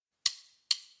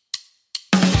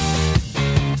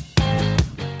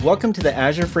Welcome to the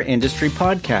Azure for Industry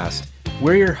podcast.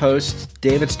 We're your hosts,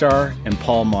 David Starr and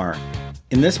Paul Marr.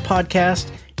 In this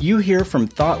podcast, you hear from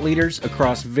thought leaders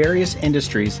across various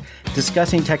industries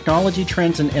discussing technology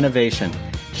trends and innovation,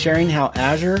 sharing how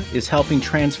Azure is helping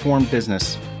transform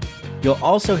business. You'll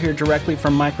also hear directly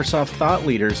from Microsoft thought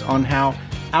leaders on how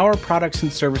our products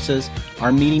and services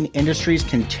are meeting industry's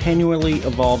continually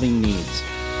evolving needs.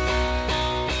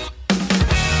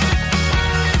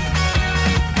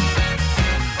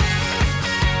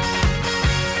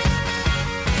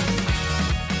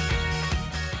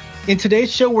 In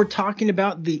today's show, we're talking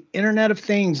about the Internet of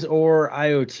Things, or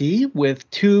IoT, with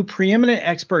two preeminent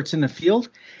experts in the field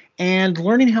and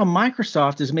learning how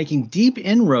Microsoft is making deep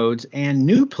inroads and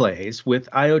new plays with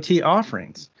IoT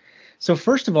offerings. So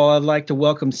first of all, I'd like to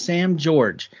welcome Sam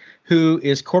George, who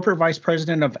is Corporate Vice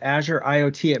President of Azure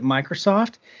IoT at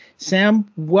Microsoft. Sam,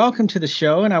 welcome to the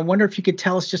show, and I wonder if you could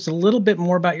tell us just a little bit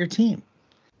more about your team.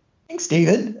 Thanks,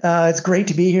 David. It's great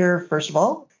to be here, first of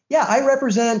all. Yeah, I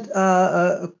represent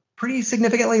a pretty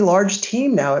significantly large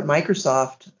team now at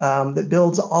Microsoft that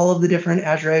builds all of the different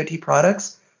Azure IoT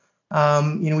products.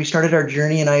 We started our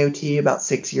journey in IoT about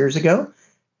 6 years ago,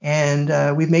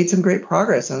 and we've made some great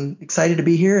progress. I'm excited to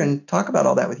be here and talk about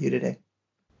all that with you today.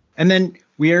 And then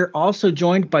we are also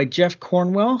joined by Jeff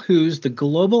Cornwell, who's the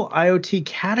Global IoT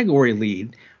Category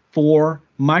Lead for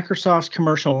Microsoft's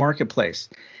Commercial Marketplace.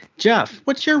 Jeff,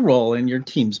 what's your role in your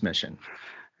team's mission?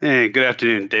 Hey, good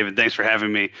afternoon, David. Thanks for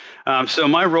having me. So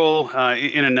my role,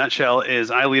 in a nutshell,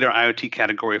 is I lead our IoT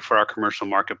category for our commercial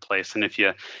marketplace. And if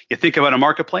you think about a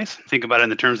marketplace, think about it in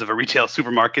the terms of a retail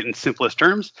supermarket in simplest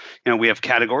terms. We have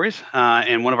categories,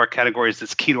 and one of our categories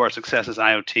that's key to our success is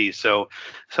IoT. So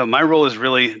my role is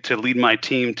really to lead my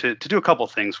team to do a couple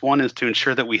of things. One is to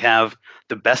ensure that we have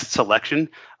the best selection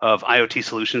of IoT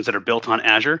solutions that are built on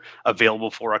Azure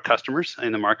available for our customers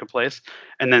in the marketplace.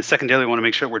 And then secondarily, we want to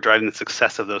make sure we're driving the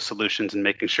success of those solutions and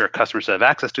making sure customers that have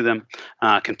access to them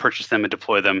can purchase them and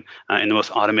deploy them in the most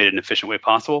automated and efficient way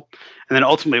possible. And then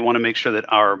ultimately, we want to make sure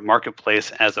that our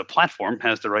marketplace as a platform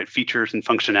has the right features and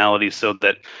functionality so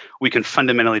that we can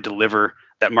fundamentally deliver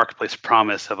that marketplace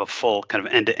promise of a full kind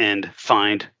of end-to-end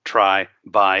find, try,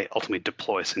 buy, ultimately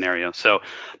deploy scenario. So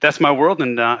that's my world,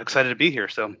 and excited to be here.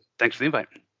 So thanks for the invite.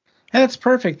 That's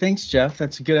perfect. Thanks, Jeff.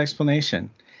 That's a good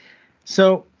explanation.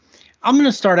 So I'm going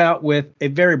to start out with a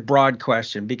very broad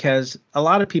question because a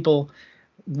lot of people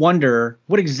wonder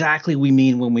what exactly we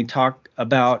mean when we talk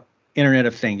about Internet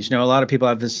of Things. A lot of people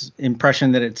have this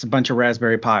impression that it's a bunch of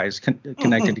Raspberry Pis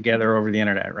connected together over the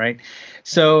internet, right?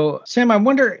 So, Sam, I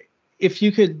wonder if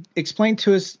you could explain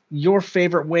to us your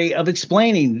favorite way of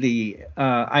explaining the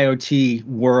IoT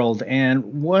world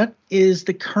and what is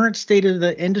the current state of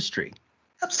the industry?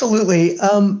 Absolutely.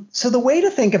 So the way to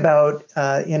think about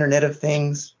Internet of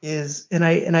Things is, and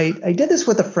I did this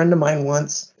with a friend of mine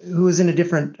once who was in a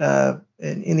different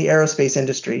in the aerospace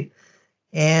industry,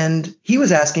 and he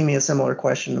was asking me a similar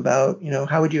question about,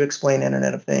 how would you explain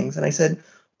Internet of Things? And I said,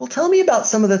 well, tell me about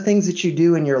some of the things that you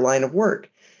do in your line of work.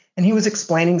 And he was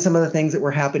explaining some of the things that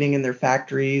were happening in their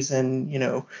factories, and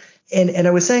and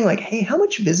I was saying, like, hey, how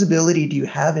much visibility do you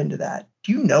have into that?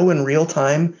 Do you know in real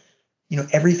time,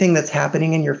 everything that's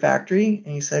happening in your factory?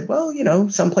 And he said, well,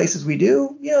 some places we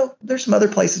do, there's some other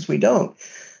places we don't.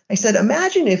 I said,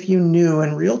 imagine if you knew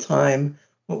in real time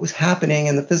what was happening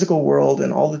in the physical world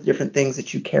and all the different things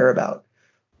that you care about.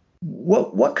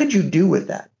 What could you do with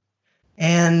that?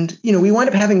 And, we wind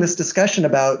up having this discussion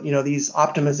about, these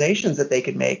optimizations that they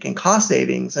could make and cost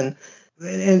savings. And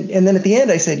then at the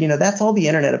end, I said, that's all the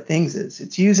Internet of Things is.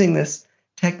 It's using this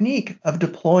technique of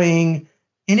deploying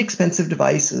inexpensive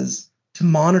devices to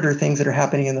monitor things that are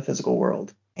happening in the physical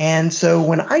world. And so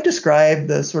when I describe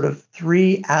the sort of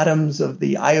three atoms of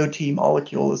the IoT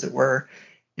molecule, as it were,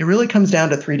 it really comes down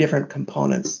to three different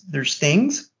components. There's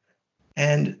things.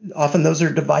 And often those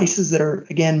are devices that are,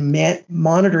 again,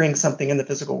 monitoring something in the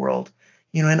physical world.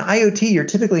 In IoT, you're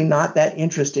typically not that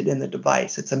interested in the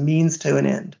device. It's a means to an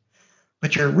end.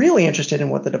 But you're really interested in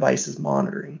what the device is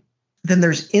monitoring. Then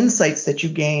there's insights that you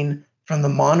gain from the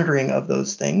monitoring of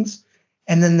those things.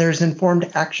 And then there's informed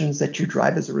actions that you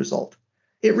drive as a result.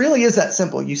 It really is that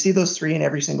simple. You see those three in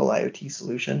every single IoT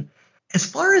solution. As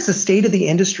far as the state of the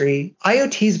industry,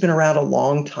 IoT's been around a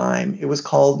long time. It was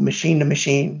called machine to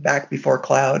machine back before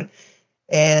cloud.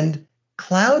 And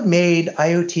cloud made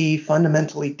IoT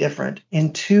fundamentally different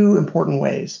in two important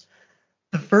ways.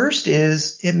 The first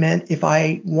is it meant if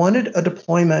I wanted a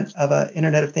deployment of an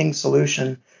Internet of Things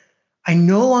solution, I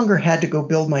no longer had to go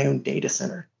build my own data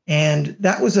center. And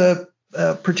that was a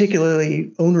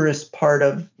particularly onerous part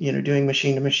of doing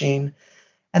machine to machine.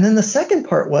 And then the second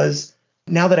part was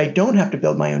now that I don't have to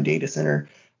build my own data center,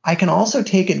 I can also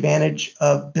take advantage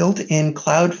of built-in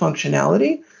cloud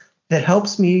functionality that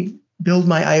helps me build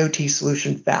my IoT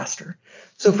solution faster.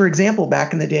 So for example,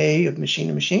 back in the day of machine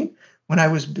to machine, when I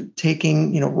was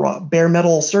taking, raw bare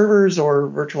metal servers or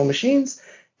virtual machines,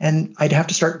 and I'd have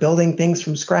to start building things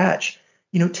from scratch.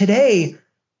 Today,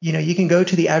 you can go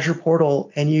to the Azure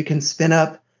portal and you can spin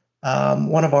up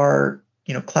one of our,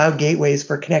 cloud gateways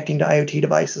for connecting to IoT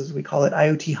devices. We call it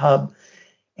IoT Hub.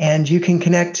 And you can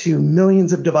connect to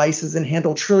millions of devices and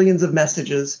handle trillions of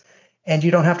messages. And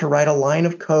you don't have to write a line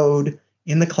of code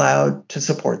in the cloud to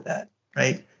support that,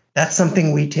 right? That's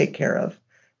something we take care of.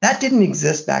 That didn't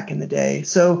exist back in the day.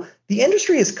 So the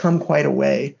industry has come quite a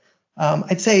way.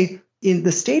 I'd say in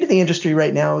the state of the industry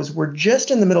right now is we're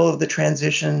just in the middle of the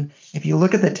transition. If you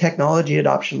look at the technology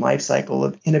adoption lifecycle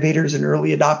of innovators and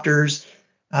early adopters,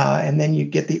 and then you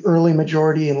get the early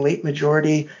majority and late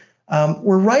majority,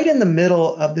 we're right in the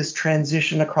middle of this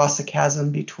transition across the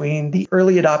chasm between the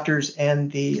early adopters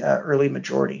and the early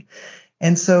majority.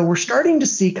 And so we're starting to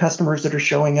see customers that are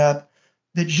showing up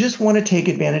that just want to take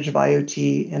advantage of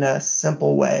IoT in a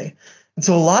simple way. And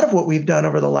so a lot of what we've done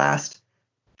over the last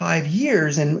 5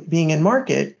 years and being in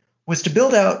market was to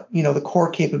build out, the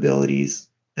core capabilities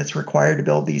that's required to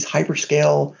build these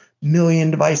hyperscale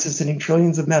million devices sending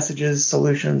trillions of messages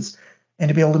solutions and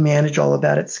to be able to manage all of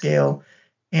that at scale.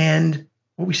 And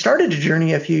what we started a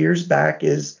journey a few years back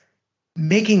is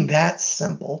making that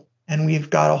simple. And we've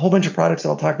got a whole bunch of products that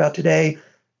I'll talk about today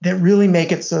that really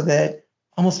make it so that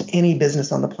almost any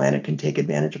business on the planet can take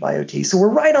advantage of IoT. So we're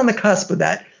right on the cusp of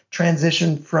that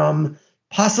transition from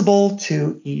possible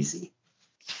to easy.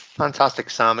 Fantastic,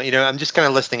 Sam. I'm just kind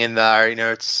of listening in there.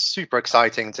 It's super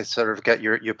exciting to sort of get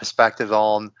your perspective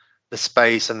on the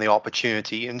space and the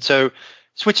opportunity. And so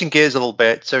switching gears a little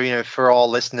bit. So, for all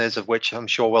listeners, of which I'm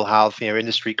sure we'll have,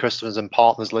 industry customers and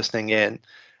partners listening in,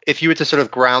 if you were to sort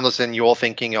of ground us in your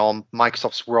thinking on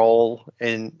Microsoft's role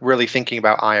in really thinking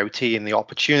about IoT and the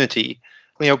opportunity,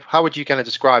 how would you kind of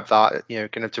describe that,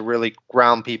 kind of to really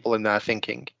ground people in their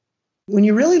thinking? When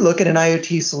you really look at an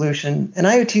IoT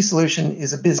solution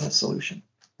is a business solution,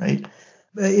 right?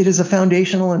 It is a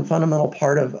foundational and fundamental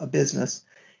part of a business.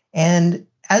 And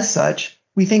as such,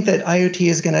 we think that IoT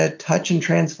is going to touch and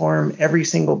transform every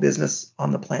single business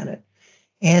on the planet.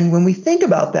 And when we think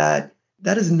about that,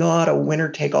 that is not a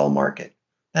winner-take-all market.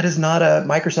 That is not a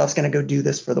Microsoft's going to go do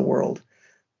this for the world.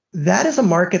 That is a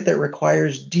market that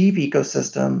requires deep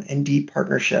ecosystem and deep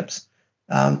partnerships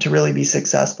to really be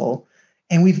successful.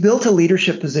 And we've built a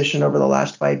leadership position over the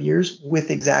last 5 years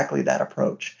with exactly that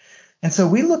approach. And so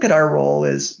we look at our role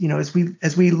as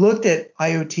we looked at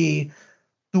IoT,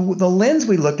 the lens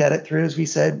we looked at it through is we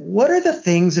said, what are the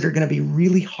things that are going to be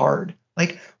really hard?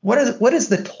 Like, what is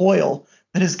the toil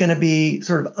that is going to be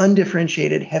sort of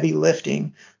undifferentiated heavy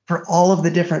lifting for all of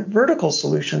the different vertical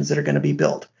solutions that are going to be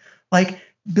built? Like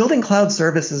building cloud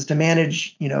services to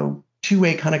manage,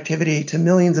 two-way connectivity to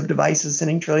millions of devices,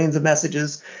 sending trillions of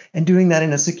messages, and doing that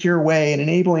in a secure way and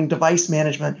enabling device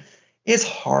management is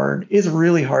hard, is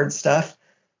really hard stuff.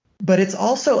 But it's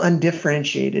also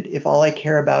undifferentiated if all I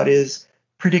care about is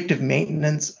predictive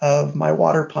maintenance of my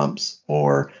water pumps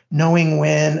or knowing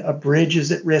when a bridge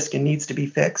is at risk and needs to be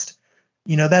fixed.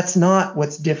 That's not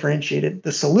what's differentiated.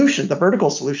 The solution, the vertical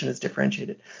solution is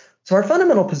differentiated. So our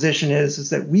fundamental position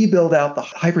is that we build out the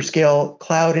hyperscale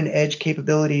cloud and edge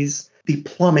capabilities, the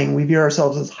plumbing. We view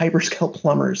ourselves as hyperscale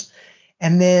plumbers.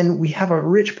 And then we have a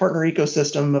rich partner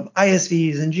ecosystem of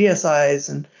ISVs and GSIs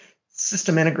and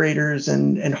system integrators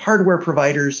and hardware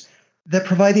providers that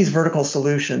provide these vertical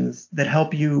solutions that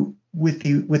help you with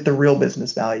the real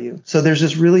business value. So there's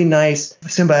this really nice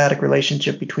symbiotic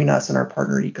relationship between us and our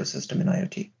partner ecosystem in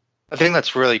IoT. I think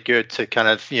that's really good to kind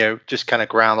of, just kind of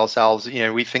ground ourselves.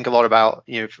 We think a lot about,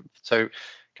 so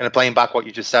kind of playing back what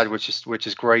you just said, which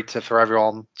is great for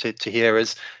everyone to hear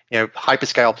is,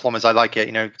 hyperscale plumbers. I like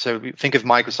it. So think of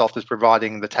Microsoft as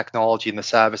providing the technology and the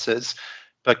services,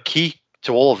 but key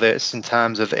to all of this in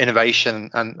terms of innovation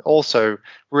and also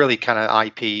really kind of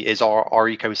IP is our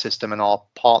ecosystem and our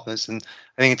partners. And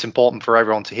I think it's important for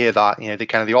everyone to hear that, the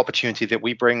kind of the opportunity that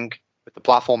we bring with the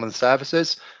platform and the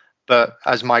services. But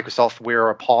as Microsoft, we're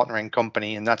a partnering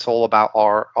company, and that's all about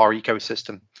our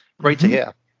ecosystem. Great to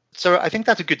hear. So I think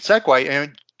that's a good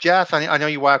segue. Jeff, I know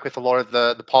you work with a lot of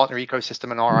the partner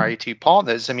ecosystem and our IoT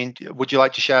partners. I mean, would you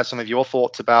like to share some of your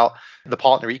thoughts about the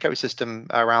partner ecosystem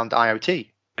around IoT?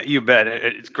 You bet.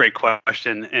 It's a great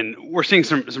question. And we're seeing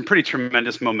some pretty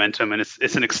tremendous momentum, and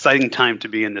it's an exciting time to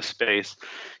be in this space.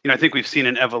 I think we've seen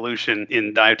an evolution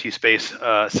in the IoT space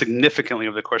significantly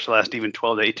over the course of the last even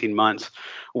 12 to 18 months,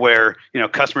 where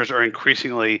customers are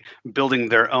increasingly building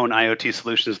their own IoT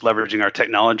solutions leveraging our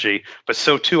technology, but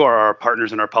so too are our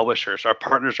partners and our publishers. Our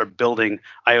partners are building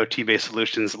IoT-based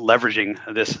solutions leveraging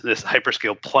this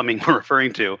hyperscale plumbing we're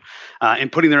referring to,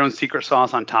 and putting their own secret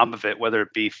sauce on top of it, whether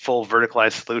it be full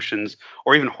verticalized solutions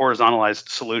or even horizontalized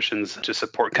solutions to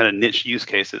support kind of niche use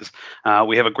cases.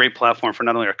 We have a great platform for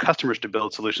not only our customers to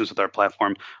build solutions with our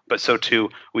platform, but so too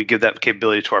we give that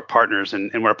capability to our partners.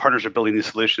 And when our partners are building these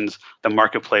solutions, the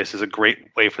marketplace is a great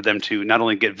way for them to not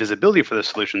only get visibility for the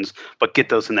solutions, but get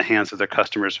those in the hands of their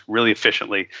customers really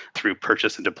efficiently through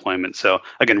purchase and deployment. So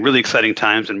again, really exciting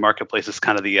times, and marketplace is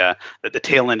kind of the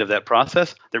tail end of that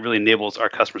process that really enables our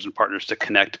customers and partners to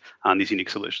connect on these unique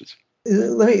solutions.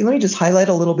 Let me just highlight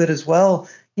a little bit as well.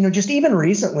 Just even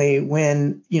recently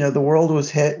when, the world was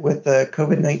hit with the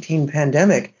COVID-19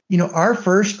 pandemic, our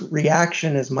first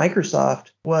reaction as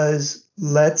Microsoft was,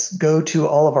 let's go to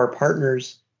all of our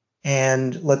partners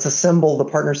and let's assemble the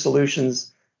partner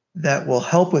solutions that will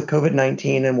help with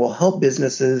COVID-19 and will help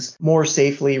businesses more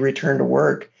safely return to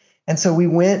work. And so we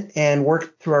went and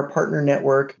worked through our partner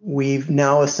network. We've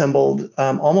now assembled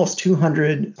almost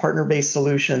 200 partner-based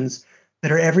solutions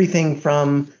that are everything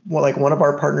from, like one of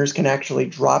our partners can actually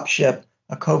drop ship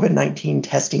a COVID-19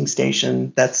 testing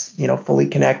station that's, fully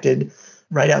connected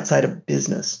right outside of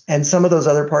business. And some of those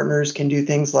other partners can do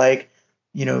things like,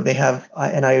 they have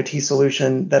an IoT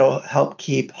solution that'll help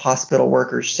keep hospital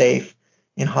workers safe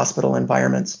in hospital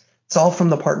environments. It's all from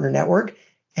the partner network,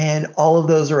 and all of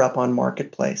those are up on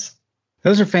Marketplace.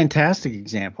 Those are fantastic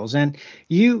examples. And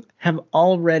you have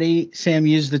already, Sam,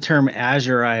 used the term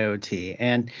Azure IoT.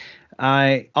 And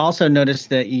I also noticed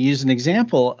that you used an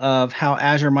example of how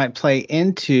Azure might play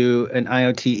into an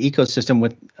IoT ecosystem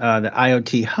with the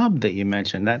IoT Hub that you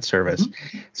mentioned, that service.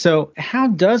 Mm-hmm. So how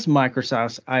does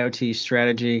Microsoft's IoT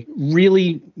strategy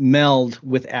really meld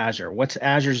with Azure? What's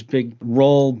Azure's big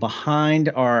role behind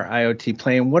our IoT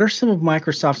play? And what are some of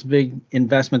Microsoft's big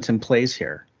investments in place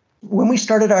here? When we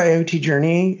started our IoT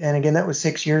journey, and again, that was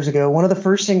 6 years ago, one of the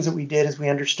first things that we did is we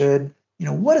understood,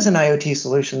 what does an IoT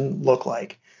solution look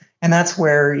like? And that's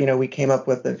where, we came up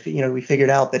with we figured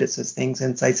out that it says things,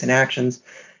 insights, and actions.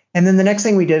 And then the next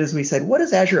thing we did is we said, what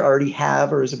does Azure already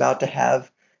have or is about to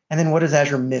have? And then what is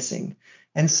Azure missing?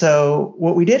 And so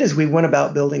what we did is we went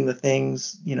about building the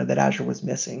things, that Azure was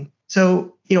missing.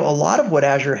 So, a lot of what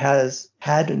Azure has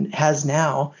had and has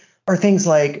now are things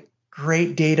like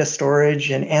great data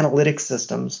storage and analytics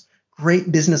systems,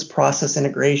 great business process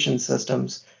integration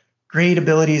systems, great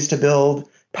abilities to build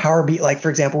Power BI, like for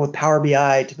example, with Power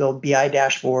BI to build BI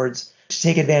dashboards, to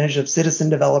take advantage of citizen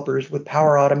developers with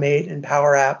Power Automate and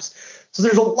Power Apps. So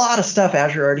there's a lot of stuff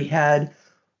Azure already had.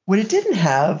 What it didn't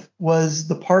have was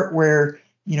the part where,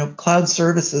 cloud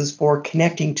services for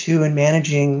connecting to and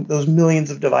managing those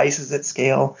millions of devices at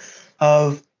scale,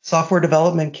 of software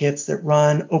development kits that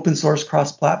run open source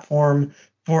cross-platform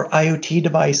for IoT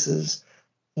devices,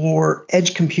 or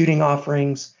edge computing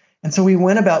offerings. And so we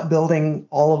went about building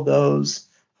all of those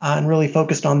and really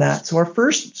focused on that. So our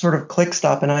first sort of click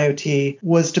stop in IoT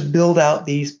was to build out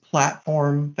these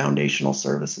platform foundational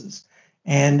services.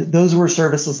 And those were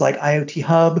services like IoT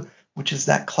Hub, which is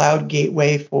that cloud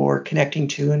gateway for connecting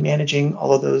to and managing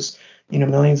all of those,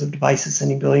 millions of devices,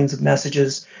 sending billions of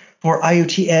messages. For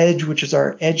IoT Edge, which is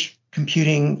our edge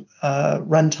computing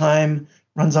runtime,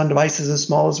 runs on devices as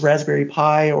small as Raspberry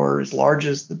Pi or as large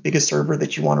as the biggest server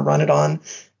that you want to run it on.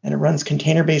 And it runs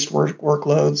container-based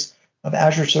workloads of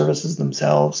Azure services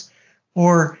themselves,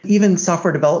 or even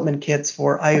software development kits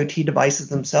for IoT devices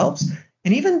themselves.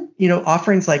 And even,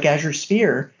 offerings like Azure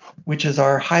Sphere, which is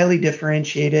our highly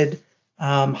differentiated,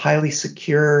 highly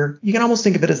secure, you can almost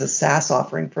think of it as a SaaS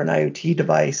offering for an IoT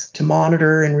device to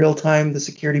monitor in real time the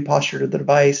security posture of the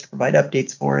device, to provide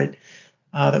updates for it,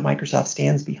 that Microsoft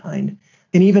stands behind.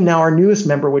 And even now our newest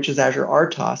member, which is Azure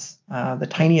RTOS, the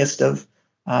tiniest of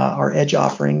our edge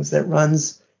offerings, that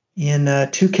runs in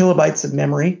 2 kilobytes of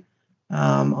memory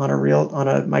on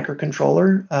a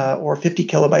microcontroller, or 50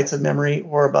 kilobytes of memory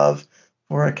or above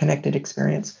for a connected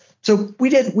experience. So we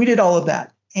did all of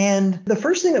that. And the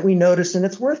first thing that we noticed, and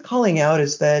it's worth calling out,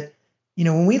 is that,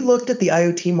 when we looked at the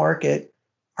IoT market,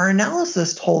 our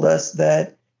analysis told us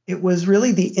that it was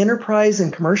really the enterprise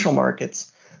and commercial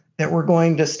markets that were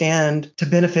going to stand to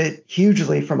benefit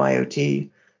hugely from IoT.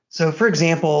 So for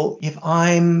example, if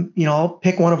I'll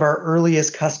pick one of our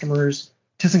earliest customers,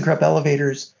 ThyssenKrupp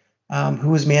Elevators, who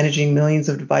was managing millions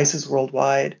of devices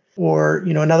worldwide, or,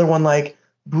 another one like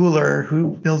Bühler, who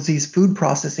builds these food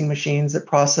processing machines that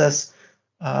process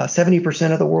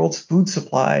 70% of the world's food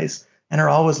supplies and are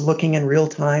always looking in real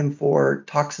time for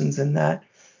toxins in that.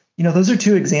 Those are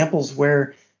two examples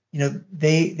where,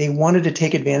 they wanted to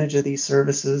take advantage of these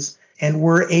services and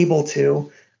were able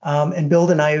to and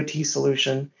build an IoT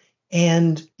solution.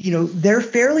 And, they're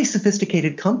fairly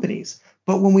sophisticated companies.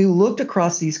 But when we looked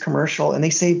across these commercial, and they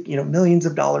saved, millions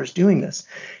of dollars doing this.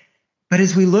 But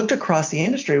as we looked across the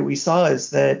industry, what we saw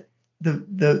is that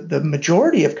the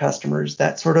majority of customers,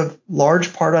 that sort of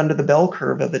large part under the bell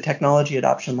curve of the technology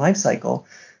adoption lifecycle,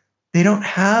 they don't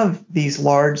have these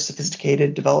large,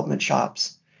 sophisticated development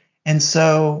shops. And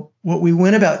so what we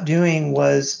went about doing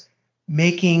was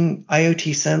making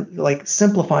IoT,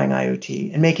 simplifying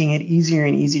IoT and making it easier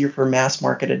and easier for mass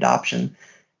market adoption.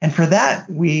 And for that,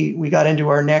 we got into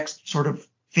our next sort of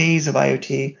phase of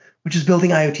IoT, which is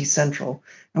building IoT Central.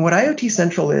 And what IoT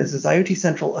Central is IoT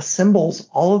Central assembles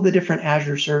all of the different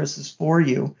Azure services for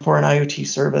you for an IoT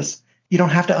service. You don't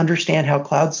have to understand how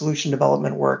cloud solution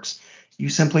development works. You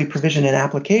simply provision an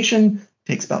application,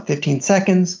 takes about 15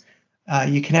 seconds.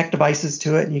 You connect devices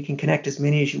to it, and you can connect as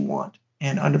many as you want.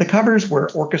 And under the covers, we're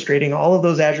orchestrating all of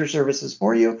those Azure services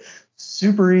for you.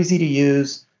 Super easy to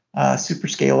use, super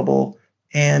scalable.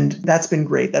 And that's been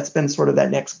great. That's been sort of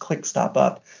that next click stop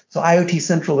up. So IoT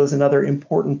Central is another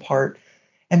important part.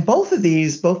 And both of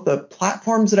these, both the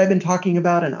platforms that I've been talking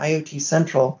about and IoT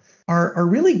Central, are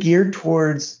really geared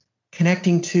towards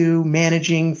connecting to,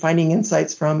 managing, finding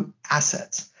insights from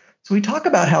assets. So we talk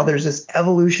about how there's this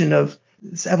evolution of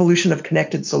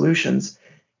connected solutions.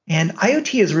 And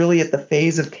IoT is really at the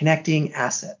phase of connecting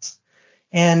assets.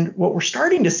 And what we're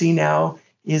starting to see now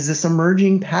is this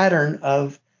emerging pattern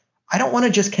of, I don't want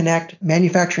to just connect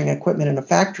manufacturing equipment in a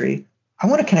factory. I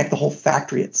want to connect the whole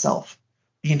factory itself,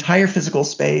 the entire physical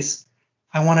space.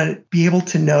 I want to be able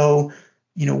to know,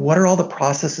 what are all the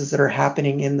processes that are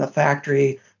happening in the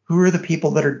factory? Who are the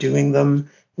people that are doing them?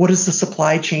 What does the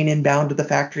supply chain inbound to the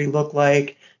factory look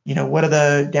like? What do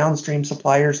the downstream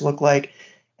suppliers look like?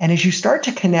 And as you start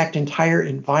to connect entire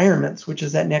environments, which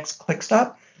is that next click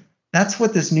stop, that's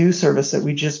what this new service that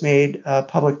we just made a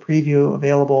public preview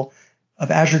available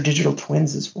of Azure Digital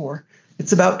Twins is for.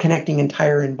 It's about connecting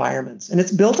entire environments. And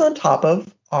it's built on top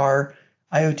of our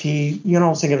IoT. You can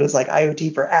almost think of it as like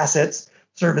IoT for assets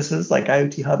services like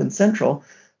IoT Hub and Central.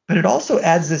 But it also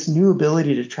adds this new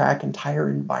ability to track entire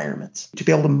environments, to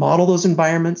be able to model those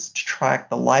environments, to track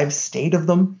the live state of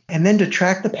them, and then to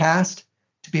track the past,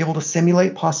 to be able to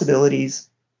simulate possibilities,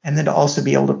 and then to also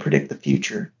be able to predict the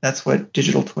future. That's what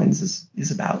Digital Twins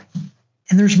is about.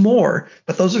 And there's more,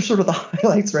 but those are sort of the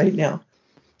highlights right now.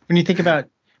 When you think about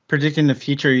predicting the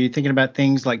future, are you thinking about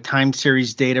things like time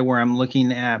series data where I'm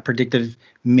looking at predictive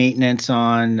maintenance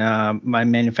on my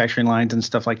manufacturing lines and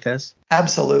stuff like this?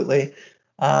 Absolutely.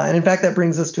 And in fact, that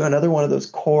brings us to another one of those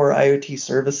core IoT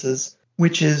services,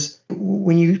 which is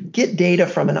when you get data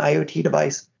from an IoT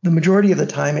device, the majority of the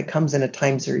time it comes in a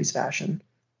time series fashion,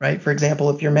 right? For example,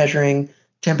 if you're measuring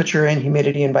temperature and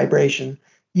humidity and vibration,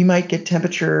 you might get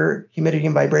temperature, humidity,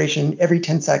 and vibration every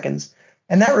 10 seconds.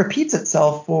 And that repeats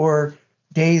itself for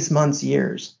days, months,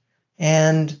 years.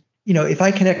 And, if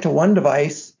I connect to one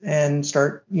device and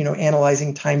start,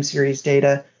 analyzing time series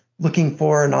data, looking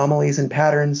for anomalies and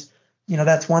patterns,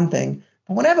 that's one thing.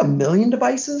 But when I have 1 million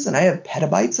devices and I have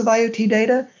petabytes of IoT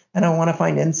data and I want to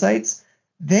find insights,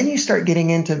 then you start getting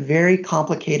into very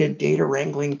complicated data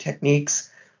wrangling techniques,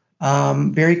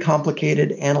 very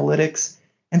complicated analytics.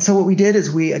 And so what we did is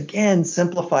we, again,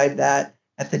 simplified that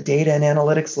at the data and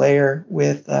analytics layer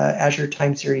with Azure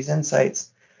Time Series Insights.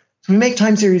 So we make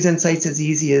Time Series Insights as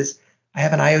easy as I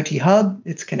have an IoT hub.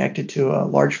 It's connected to a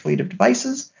large fleet of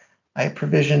devices. I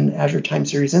provision Azure Time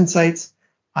Series Insights.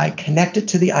 I connect it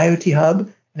to the IoT hub,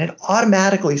 and it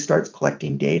automatically starts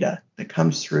collecting data that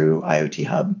comes through IoT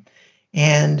hub.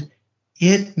 And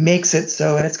it makes it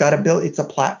so, and it's a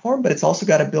platform, but it's also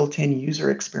got a built-in user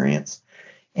experience.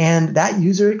 And that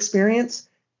user experience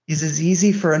is as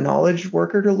easy for a knowledge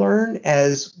worker to learn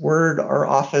as Word or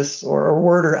Office or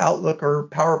Word or Outlook or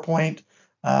PowerPoint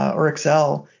or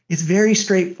Excel. It's very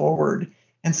straightforward.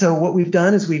 And so what we've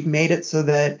done is we've made it so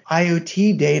that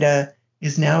IoT data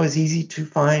is now as easy to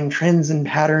find trends and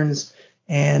patterns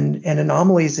and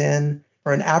anomalies in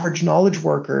for an average knowledge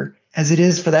worker as it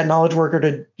is for that knowledge worker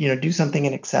to do something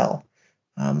in Excel.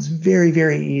 It's very,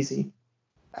 very easy.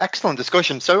 Excellent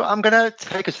discussion. So I'm going to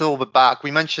take us a little bit back.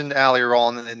 We mentioned earlier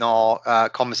on in our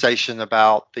conversation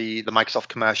about the Microsoft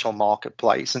commercial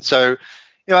marketplace. And so,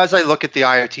 as I look at the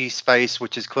IoT space,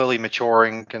 which is clearly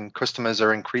maturing and customers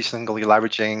are increasingly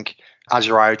leveraging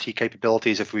Azure IoT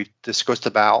capabilities, if we've discussed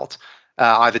about,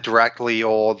 either directly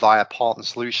or via partner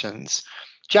solutions.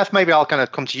 Jeff, maybe I'll kind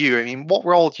of come to you. I mean, what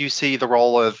role do you see the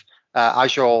role of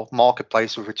Azure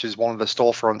Marketplace, which is one of the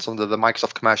storefronts under the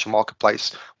Microsoft Commercial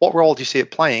Marketplace? What role do you see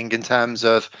it playing in terms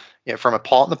of, from a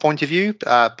partner point of view,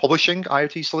 publishing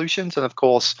IoT solutions, and of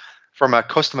course, from a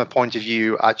customer point of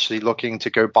view, actually looking to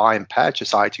go buy and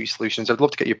purchase IoT solutions? I'd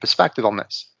love to get your perspective on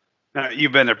this.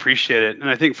 You've been appreciated, and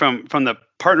I think from the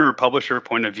partner or publisher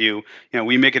point of view,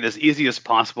 we make it as easy as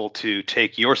possible to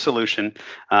take your solution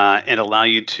and allow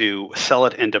you to sell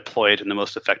it and deploy it in the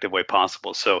most effective way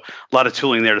possible. So a lot of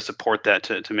tooling there to support that,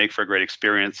 to make for a great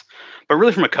experience. But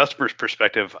really, from a customer's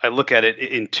perspective, I look at it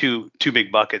in two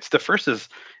big buckets. The first is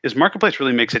Marketplace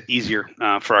really makes it easier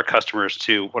for our customers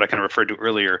to, what I kind of referred to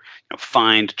earlier,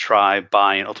 find, try,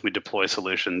 buy, and ultimately deploy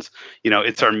solutions.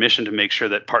 It's our mission to make sure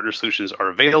that partner solutions are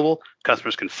available,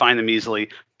 customers can find them easily,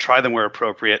 try them where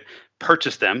appropriate,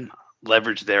 purchase them,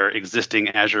 leverage their existing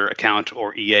Azure account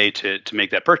or EA to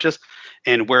make that purchase,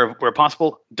 and where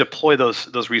possible, deploy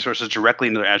those resources directly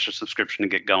into their Azure subscription and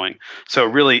get going. So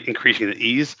really increasing the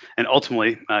ease and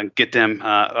ultimately get them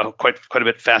quite a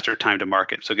bit faster time to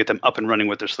market. So get them up and running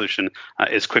with their solution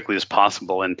as quickly as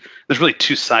possible. And there's really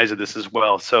two sides of this as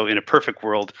well. So in a perfect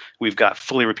world, we've got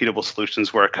fully repeatable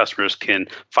solutions where our customers can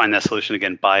find that solution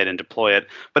again, buy it and deploy it.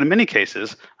 But in many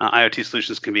cases, IoT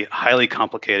solutions can be highly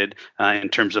complicated in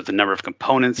terms of the number of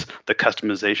components, the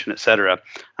customization, et cetera.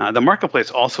 The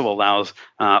marketplace also allows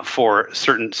for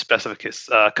certain specific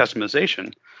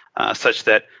customization, such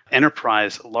that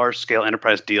large-scale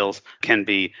enterprise deals can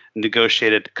be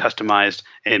negotiated, customized,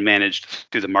 and managed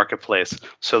through the marketplace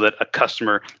so that a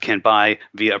customer can buy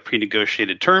via a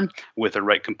pre-negotiated term with the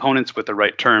right components, with the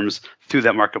right terms through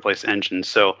that marketplace engine.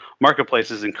 So marketplace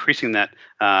is increasing that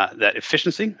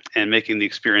efficiency and making the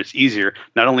experience easier,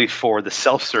 not only for the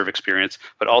self-serve experience,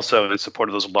 but also in support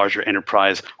of those larger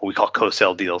enterprise, what we call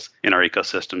co-sell deals in our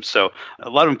ecosystem. So a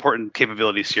lot of important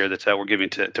capabilities here that we're giving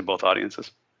to both audiences.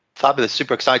 Fabulous,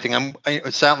 super exciting. And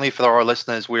certainly for our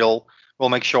listeners, we'll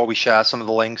make sure we share some of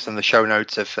the links in the show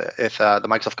notes if the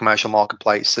Microsoft Commercial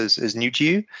Marketplace is new to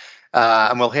you,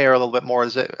 and we'll hear a little bit more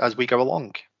as we go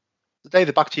along.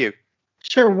 David, back to you.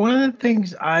 Sure. One of the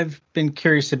things I've been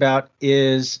curious about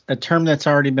is a term that's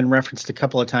already been referenced a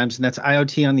couple of times, and that's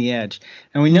IoT on the edge.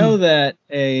 And we know that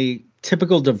a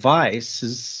typical device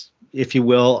is, if you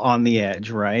will, on the edge,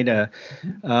 right? A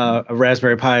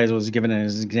Raspberry Pi was given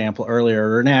as an example earlier,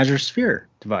 or an Azure Sphere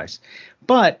device.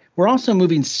 But we're also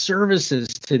moving services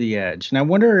to the edge. And I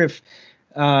wonder if,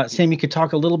 Sam, you could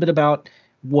talk a little bit about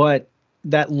what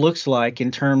that looks like in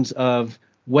terms of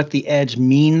what the edge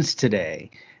means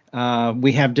today.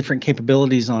 We have different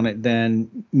capabilities on it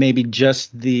than maybe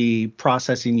just the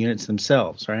processing units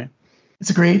themselves, right? It's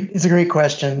a great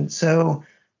question. So,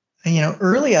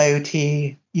 early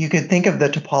IoT, you could think of the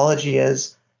topology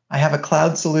as I have a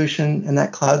cloud solution, and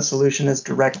that cloud solution is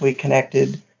directly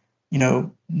connected,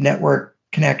 network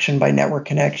connection by network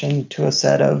connection to a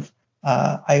set of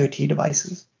IoT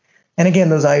devices. And again,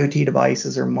 those IoT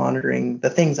devices are monitoring the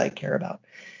things I care about.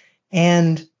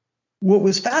 And what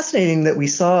was fascinating that we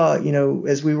saw,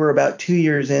 as we were about 2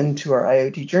 years into our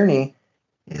IoT journey,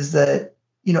 is that,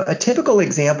 a typical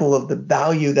example of the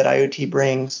value that IoT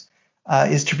brings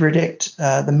is to predict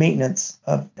the maintenance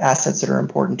of assets that are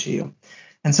important to you.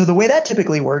 And so the way that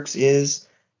typically works is,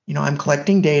 I'm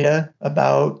collecting data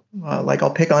about, I'll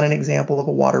pick on an example of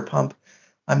a water pump.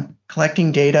 I'm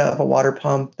collecting data of a water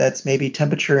pump that's maybe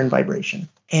temperature and vibration.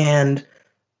 And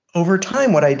over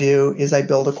time, what I do is I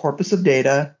build a corpus of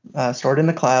data stored in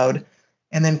the cloud,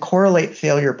 and then correlate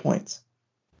failure points.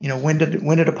 When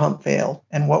did a pump fail,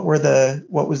 and what was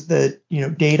the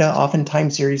data, often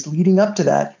time series leading up to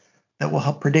that will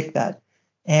help predict that.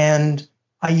 And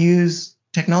I use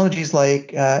technologies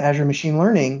like Azure Machine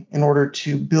Learning in order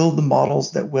to build the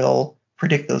models that will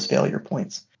predict those failure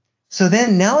points. So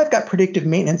then now I've got predictive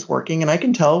maintenance working, and I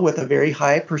can tell with a very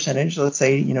high percentage, let's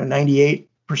say 98%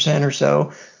 or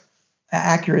so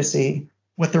accuracy,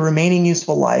 what the remaining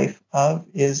useful life of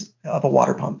a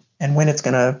water pump and when it's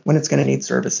gonna need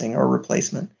servicing or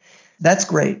replacement. That's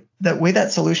great. The way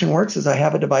that solution works is I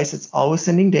have a device that's always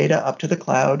sending data up to the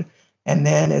cloud, and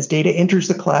then as data enters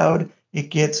the cloud, it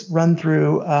gets run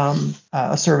through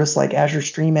a service like Azure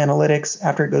Stream Analytics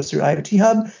after it goes through IoT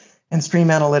Hub. And Stream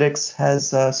Analytics has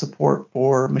support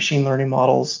for machine learning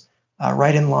models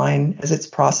right in line as it's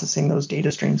processing those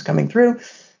data streams coming through.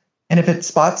 And if it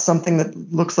spots something that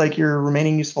looks like your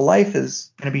remaining useful life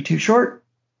is going to be too short,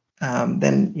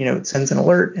 then it sends an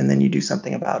alert, and then you do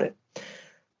something about it.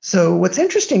 So what's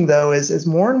interesting, though, is as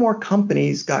more and more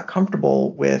companies got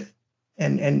comfortable with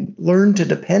and learned to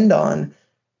depend on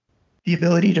the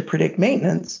ability to predict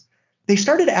maintenance, they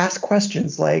started to ask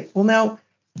questions like, well, now,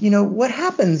 what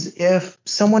happens if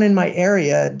someone in my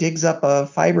area digs up a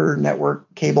fiber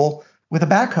network cable with a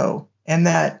backhoe and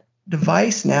that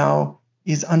device now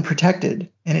is unprotected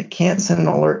and it can't send an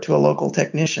alert to a local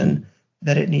technician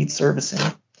that it needs servicing?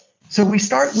 So we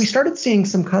started seeing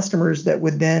some customers that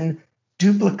would then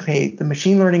duplicate the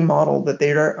machine learning model that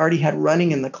they already had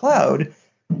running in the cloud,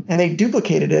 and they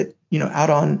duplicated it, out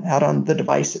on the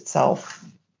device itself.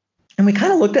 And we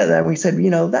kind of looked at that and we said,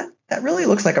 that really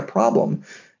looks like a problem.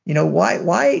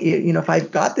 Why, if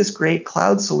I've got this great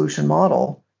cloud solution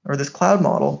model or this cloud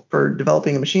model for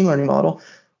developing a machine learning model,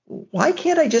 why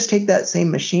can't I just take that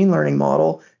same machine learning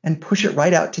model and push it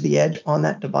right out to the edge on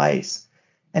that device?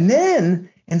 And then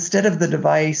instead of the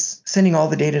device sending all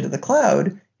the data to the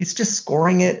cloud, it's just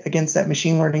scoring it against that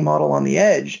machine learning model on the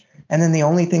edge. And then the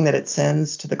only thing that it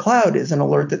sends to the cloud is an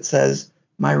alert that says,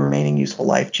 my remaining useful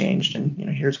life changed, and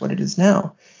here's what it is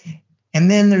now. And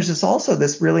then there's also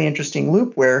this really interesting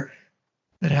loop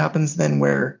that happens then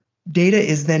where data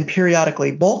is then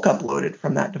periodically bulk uploaded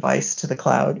from that device to the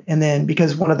cloud. And then,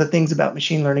 because one of the things about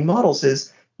machine learning models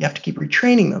is you have to keep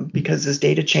retraining them, because as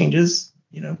data changes,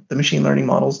 the machine learning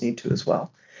models need to as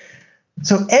well.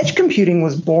 So edge computing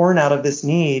was born out of this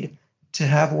need to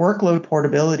have workload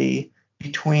portability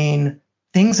between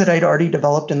things that I'd already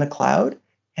developed in the cloud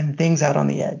and things out on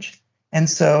the edge. And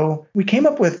so we came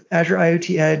up with Azure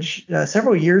IoT Edge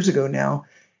several years ago now,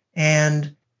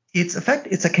 and it's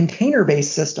a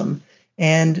container-based system.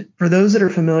 And for those that are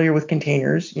familiar with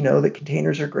containers, that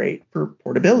containers are great for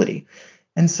portability.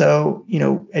 And so,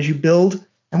 as you build,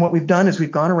 and what we've done is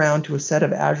we've gone around to a set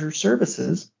of Azure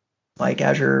services like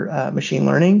Azure Machine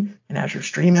Learning and Azure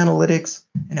Stream Analytics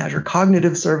and Azure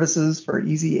Cognitive Services for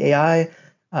easy AI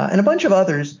and a bunch of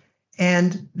others.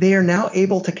 And they are now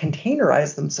able to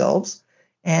containerize themselves,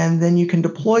 and then you can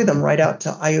deploy them right out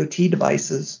to IoT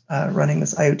devices running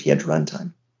this IoT Edge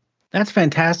runtime. That's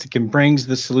fantastic and brings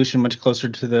the solution much closer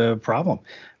to the problem.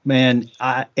 Man,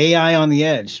 AI on the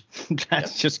edge,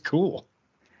 that's just cool.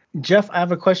 Jeff, I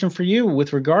have a question for you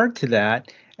with regard to that,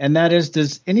 and that is,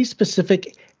 does any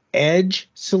specific edge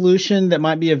solution that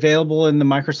might be available in the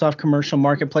Microsoft commercial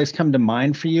marketplace come to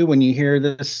mind for you when you hear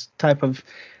this type of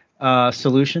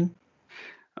solution?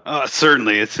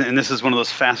 Certainly, and this is one of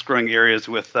those fast-growing areas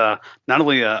with not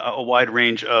only a wide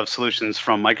range of solutions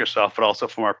from Microsoft, but also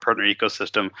from our partner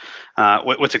ecosystem.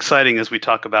 What's exciting is we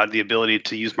talk about the ability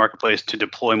to use Marketplace to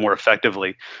deploy more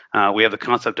effectively. We have the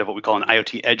concept of what we call an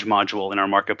IoT Edge module in our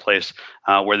Marketplace,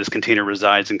 where this container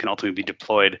resides and can ultimately be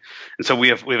deployed. And so we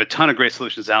have a ton of great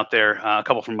solutions out there. A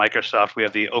couple from Microsoft. We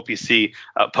have the OPC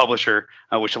Publisher,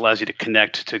 which allows you to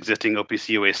connect to existing OPC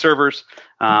UA servers.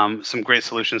 Some great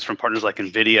solutions from partners like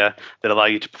NVIDIA that allow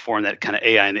you to perform that kind of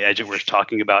AI on the edge that we're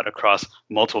talking about across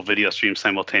multiple video streams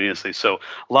simultaneously. So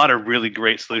a lot of really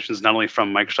great solutions, not only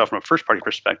from Microsoft from a first-party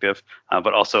perspective,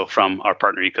 but also from our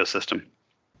partner ecosystem.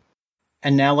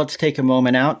 And now let's take a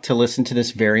moment out to listen to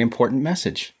this very important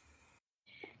message.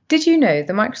 Did you know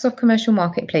the Microsoft Commercial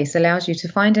Marketplace allows you to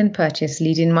find and purchase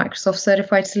leading Microsoft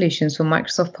certified solutions from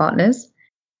Microsoft partners?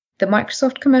 The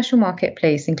Microsoft Commercial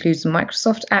Marketplace includes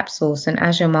Microsoft AppSource and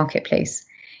Azure Marketplace.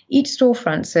 Each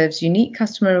storefront serves unique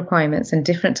customer requirements and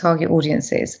different target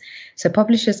audiences, so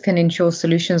publishers can ensure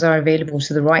solutions are available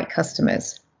to the right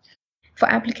customers. For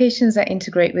applications that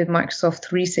integrate with Microsoft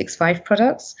 365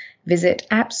 products, visit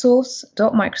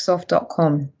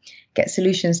appsource.microsoft.com. Get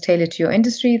solutions tailored to your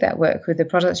industry that work with the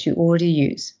products you already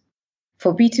use.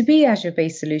 For B2B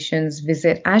Azure-based solutions,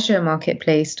 visit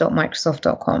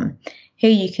azuremarketplace.microsoft.com.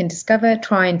 Here you can discover,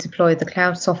 try, and deploy the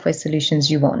cloud software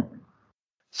solutions you want.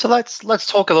 So let's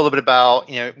talk a little bit about,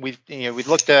 we've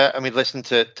looked at and we've listened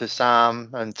to Sam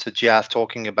and to Jeff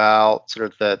talking about sort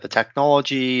of the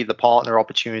technology, the partner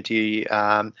opportunity,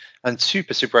 and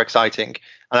super exciting.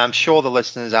 And I'm sure the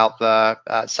listeners out there,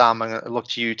 Sam, I'm going to look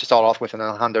to you to start off with, and then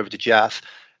I'll hand over to Jeff.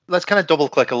 Let's kind of double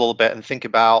click a little bit and think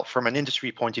about, from an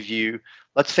industry point of view,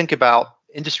 let's think about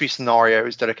industry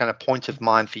scenarios that are kind of point of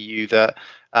mind for you that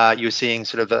you're seeing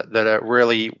sort of that are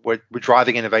really we're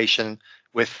driving innovation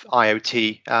with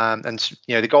IoT, and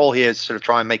the goal here is sort of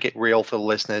try and make it real for the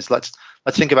listeners. Let's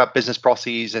think about business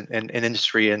processes in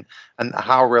industry and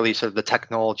how really sort of the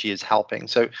technology is helping.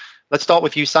 So let's start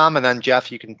with you, Sam, and then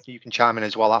Jeff, you can chime in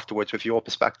as well afterwards with your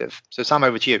perspective. So Sam,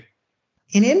 over to you.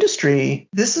 In industry,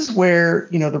 this is where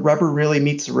the rubber really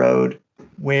meets the road,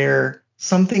 where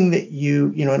something that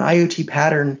an IoT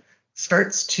pattern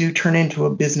starts to turn into a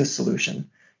business solution.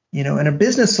 And a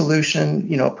business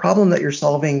solution, a problem that you're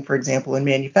solving, for example, in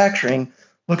manufacturing,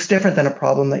 looks different than a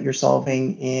problem that you're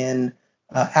solving in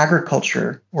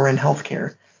agriculture or in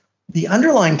healthcare. the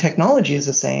underlying technology is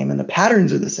the same and the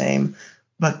patterns are the same,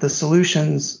 but the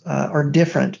solutions are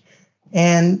different.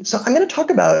 And so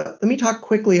let me talk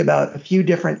quickly about a few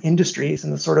different industries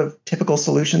and the sort of typical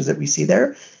solutions that we see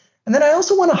there. And then I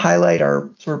also want to highlight our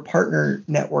sort of partner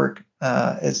network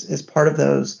as part of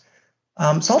those.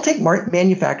 So I'll take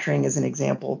manufacturing as an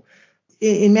example.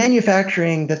 In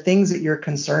manufacturing, the things that you're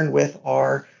concerned with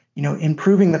are,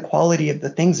 improving the quality of the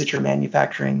things that you're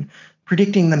manufacturing,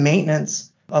 predicting the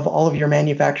maintenance of all of your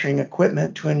manufacturing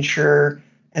equipment to ensure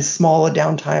as small a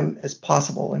downtime as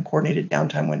possible and coordinated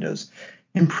downtime windows,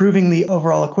 improving the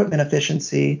overall equipment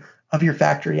efficiency of your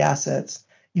factory assets.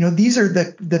 These are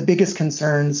the biggest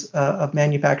concerns of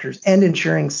manufacturers, and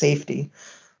ensuring safety.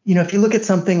 If you look at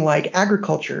something like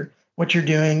agriculture, what you're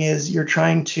doing is you're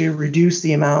trying to reduce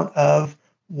the amount of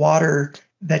water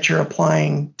that you're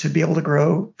applying to be able to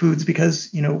grow foods because,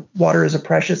 water is a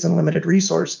precious and limited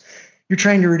resource. You're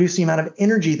trying to reduce the amount of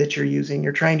energy that you're using.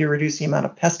 You're trying to reduce the amount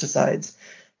of pesticides.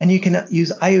 And you can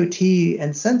use IoT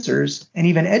and sensors and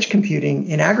even edge computing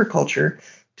in agriculture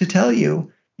to tell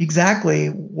you exactly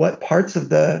what parts of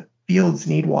the fields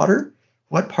need water,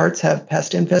 what parts have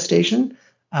pest infestation,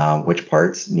 which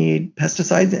parts need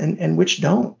pesticides and which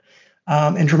don't,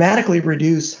 and dramatically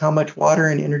reduce how much water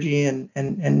and energy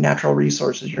and natural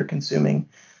resources you're consuming.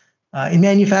 In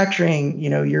manufacturing,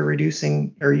 you're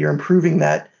reducing or you're improving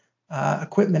that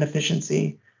equipment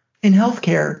efficiency. In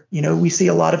healthcare, we see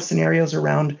a lot of scenarios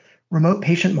around remote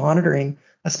patient monitoring,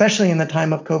 especially in the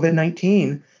time of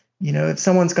COVID-19. If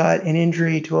someone's got an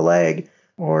injury to a leg,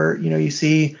 or, you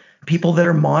see people that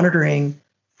are monitoring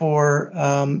for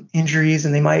injuries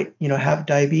and they might, have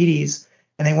diabetes,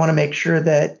 and they want to make sure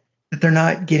that they're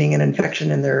not getting an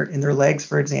infection in their legs,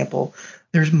 for example.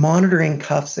 There's monitoring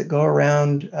cuffs that go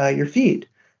around your feet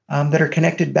that are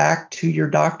connected back to your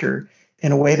doctor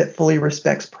in a way that fully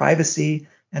respects privacy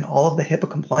and all of the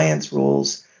HIPAA compliance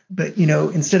rules. But,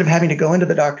 instead of having to go into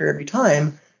the doctor every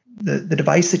time, the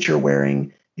device that you're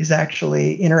wearing is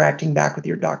actually interacting back with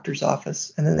your doctor's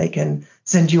office, and then they can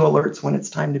send you alerts when it's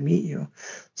time to meet you.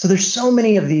 So there's so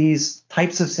many of these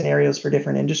types of scenarios for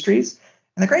different industries.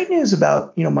 And the great news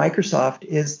about, Microsoft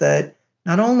is that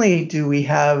not only do we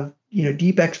have,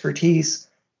 deep expertise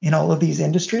in all of these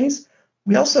industries,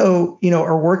 we also,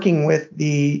 are working with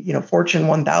the, Fortune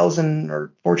 1000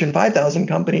 or Fortune 5000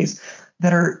 companies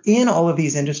that are in all of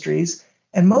these industries.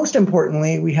 And most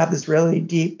importantly, we have this really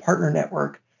deep partner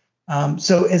network.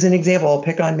 So as an example, I'll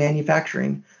pick on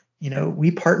manufacturing.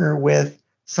 We partner with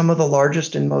some of the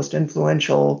largest and most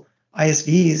influential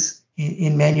ISVs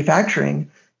in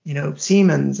manufacturing,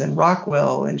 Siemens and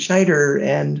Rockwell and Schneider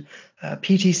and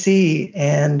PTC.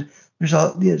 And there's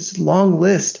this long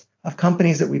list of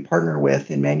companies that we partner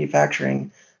with in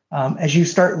manufacturing. As you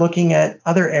start looking at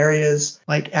other areas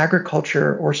like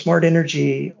agriculture or smart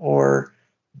energy or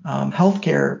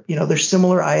healthcare, there's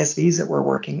similar ISVs that we're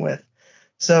working with.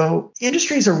 So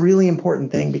industry is a really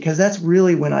important thing because that's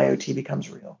really when IoT becomes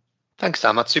real. Thanks,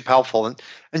 Sam. That's super helpful.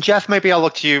 And Jeff, maybe I'll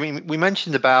look to you. We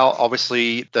mentioned about,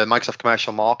 obviously, the Microsoft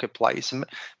Commercial Marketplace. And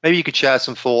maybe you could share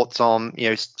some thoughts on,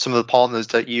 some of the partners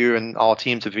that you and our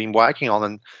teams have been working on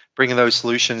and bringing those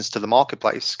solutions to the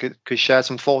marketplace. Could you share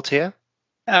some thoughts here?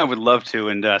 I would love to.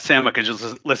 And Sam, I could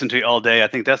just listen to you all day. I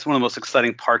think that's one of the most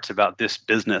exciting parts about this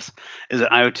business is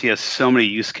that IoT has so many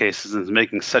use cases and is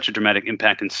making such a dramatic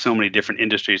impact in so many different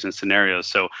industries and scenarios.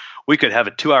 So we could have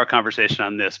a 2-hour conversation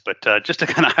on this, but just to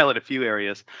kind of highlight a few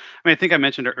areas. I think I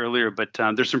mentioned it earlier, but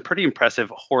there's some pretty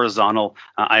impressive horizontal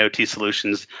IoT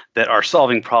solutions that are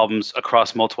solving problems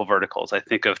across multiple verticals. I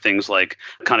think of things like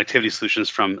connectivity solutions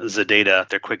from Zadata,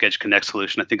 their Quick Edge Connect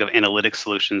solution. I think of analytics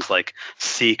solutions like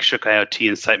Seek, Shook IoT,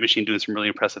 and Sight Machine doing some really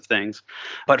impressive things.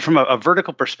 But from a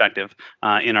vertical perspective,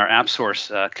 in our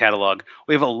AppSource catalog,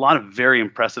 we have a lot of very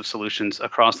impressive solutions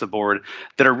across the board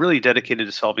that are really dedicated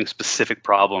to solving specific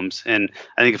problems. And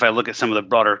I think if I look at some of the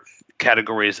broader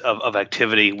categories of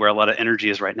activity where a lot of energy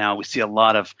is right now, we see a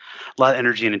lot of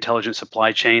energy in intelligent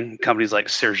supply chain. Companies like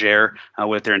Sergere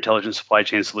with their intelligent supply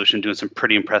chain solution doing some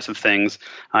pretty impressive things.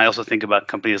 I also think about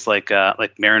companies like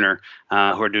Mariner who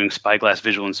are doing Spyglass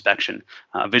visual inspection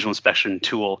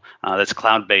tool that's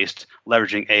cloud-based,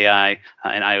 leveraging AI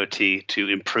and IoT to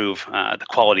improve the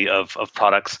quality of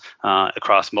products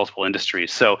across multiple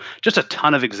industries. So just a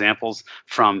ton of examples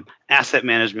from asset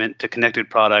management to connected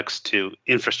products to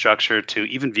infrastructure to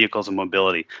even vehicles and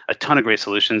mobility. A ton of great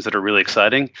solutions that are really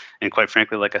exciting. And quite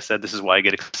frankly, like I said, this is why I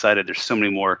get excited. There's so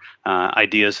many more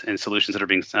ideas and solutions that are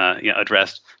being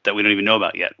addressed that we don't even know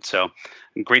about yet. So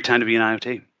great time to be in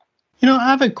IoT. I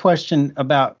have a question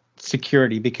about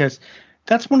security because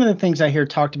That's one of the things I hear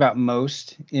talked about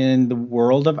most in the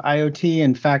world of IoT.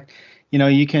 In fact,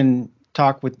 you can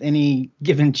talk with any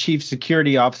given chief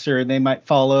security officer, and they might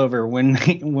fall over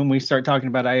when we start talking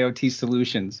about IoT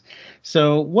solutions.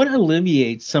 So what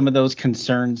alleviates some of those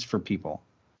concerns for people?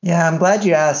 Yeah, I'm glad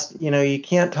you asked. You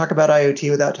can't talk about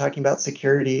IoT without talking about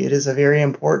security. It is a very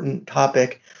important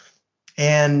topic.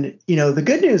 And, the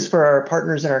good news for our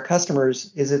partners and our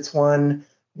customers is it's one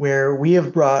where we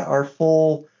have brought our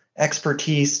full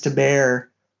expertise to bear.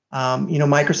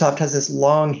 Microsoft has this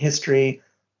long history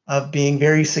of being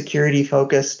very security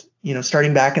focused,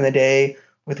 starting back in the day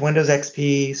with Windows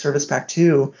XP, Service Pack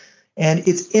 2. And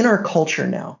it's in our culture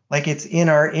now. Like, it's in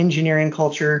our engineering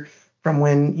culture from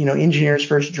when, engineers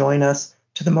first join us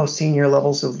to the most senior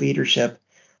levels of leadership.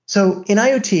 So in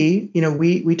IoT,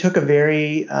 we took a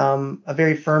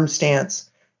very firm stance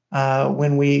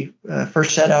when we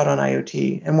first set out on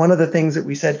IoT. And one of the things that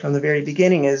we said from the very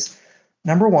beginning is,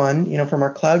 number one, from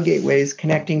our cloud gateways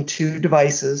connecting to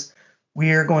devices,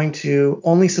 we are going to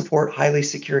only support highly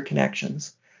secure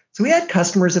connections. So we had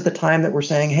customers at the time that were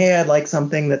saying, hey, I'd like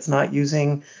something that's not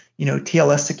using,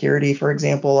 TLS security, for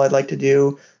example. I'd like to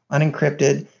do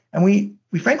unencrypted. And we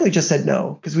frankly just said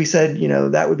no, because we said,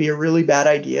 that would be a really bad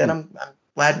idea. And I'm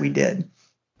glad we did.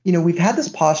 We've had this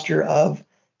posture of,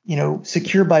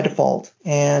 secure by default,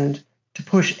 and to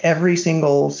push every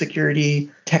single security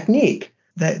technique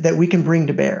that we can bring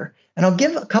to bear. And I'll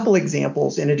give a couple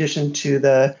examples in addition to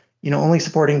the, only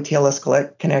supporting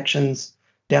TLS connections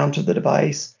down to the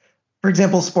device. For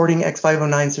example, supporting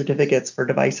X509 certificates for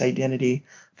device identity.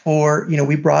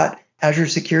 We brought Azure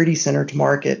Security Center to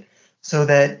market so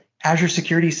that Azure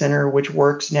Security Center, which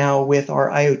works now with our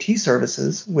IoT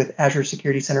services, with Azure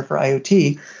Security Center for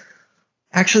IoT,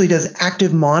 actually does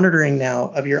active monitoring now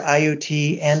of your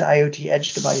IoT and IoT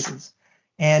edge devices.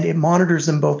 And it monitors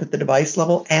them both at the device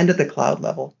level and at the cloud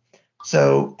level.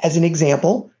 So as an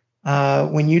example,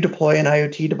 when you deploy an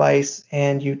IoT device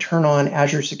and you turn on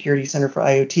Azure Security Center for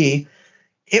IoT,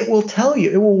 it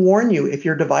will warn you if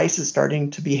your device is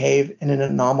starting to behave in an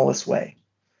anomalous way.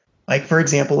 Like, for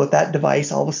example, if that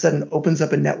device all of a sudden opens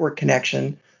up a network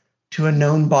connection to a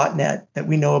known botnet that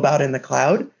we know about in the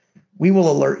cloud, we will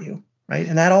alert you, right?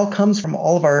 And that all comes from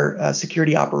all of our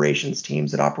security operations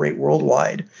teams that operate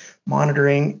worldwide,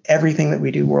 monitoring everything that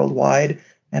we do worldwide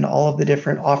and all of the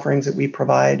different offerings that we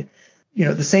provide.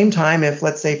 At the same time, if,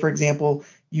 let's say, for example,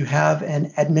 you have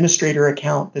an administrator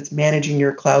account that's managing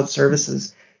your cloud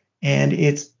services and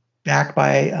it's backed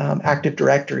by Active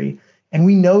Directory, and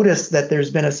we notice that there's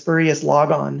been a spurious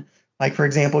logon, like, for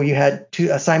example, you had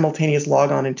a simultaneous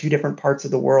logon in two different parts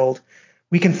of the world,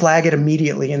 we can flag it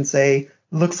immediately and say,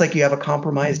 looks like you have a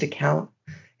compromised account.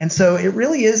 And so it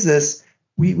really is this,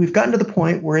 we've gotten to the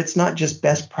point where it's not just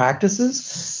best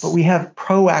practices, but we have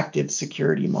proactive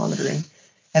security monitoring.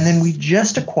 And then we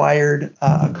just acquired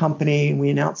a company, we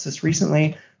announced this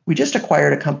recently, we just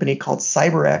acquired a company called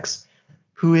CyberX,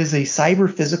 who is a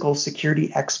cyber physical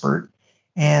security expert.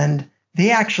 And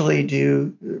they actually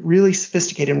do really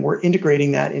sophisticated, and we're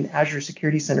integrating that in Azure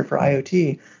Security Center for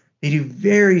IoT. They do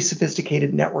very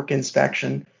sophisticated network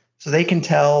inspection. So they can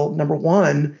tell, number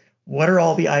one, what are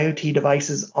all the IoT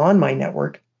devices on my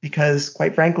network? Because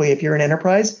quite frankly, if you're an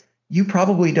enterprise, you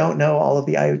probably don't know all of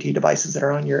the IoT devices that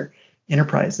are on your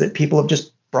enterprise that people have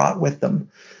just brought with them.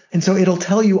 And so it'll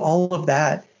tell you all of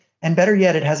that. And better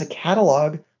yet, it has a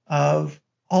catalog of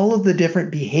all of the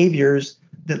different behaviors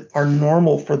that are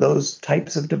normal for those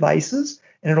types of devices,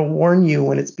 and it'll warn you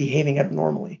when it's behaving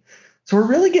abnormally. So we're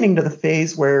really getting to the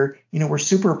phase where, we're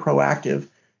super proactive.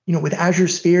 With Azure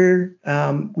Sphere,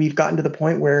 we've gotten to the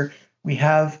point where we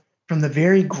have, from the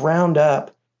very ground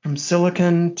up, from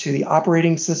silicon to the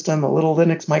operating system, a little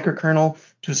Linux microkernel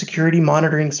to a security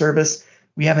monitoring service,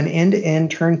 we have an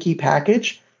end-to-end turnkey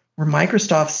package where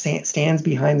Microsoft stands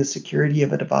behind the security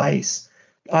of a device.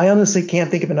 I honestly can't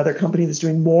think of another company that's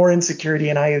doing more in security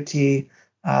and IoT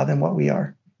than what we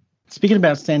are. Speaking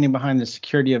about standing behind the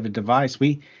security of a device,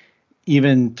 we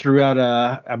even threw out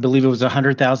I believe it was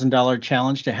 $100,000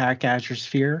 challenge to hack Azure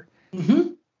Sphere.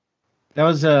 Mm-hmm. That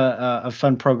was a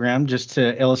fun program just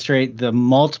to illustrate the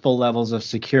multiple levels of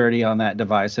security on that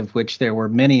device, of which there were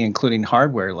many, including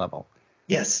hardware level.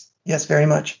 Yes, very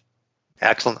much.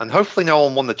 Excellent. And hopefully no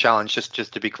one won the challenge,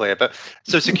 just to be clear. But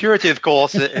so security, of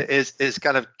course, is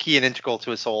kind of key and integral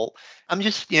to us all. I'm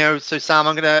just, so Sam,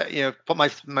 I'm going to, put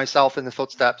myself in the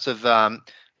footsteps of,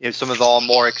 some of our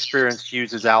more experienced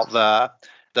users out there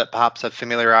that perhaps have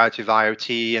familiarity with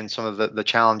IoT and some of the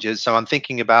challenges. So I'm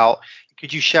thinking about,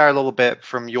 could you share a little bit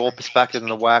from your perspective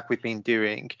and the work we've been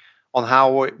doing? on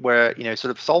how we're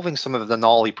sort of solving some of the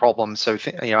gnarly problems. So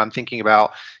I'm thinking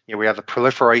about we have the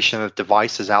proliferation of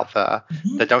devices out there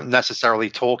that don't necessarily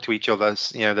talk to each other.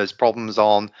 There's problems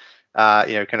on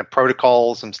kind of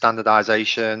protocols and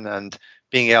standardization and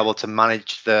being able to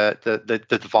manage the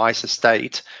device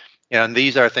estate. And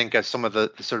these are, I think, are some of the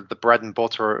sort of the bread and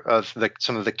butter of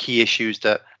some of the key issues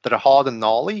that are hard and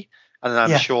gnarly. And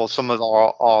I'm sure some of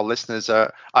our listeners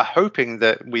are hoping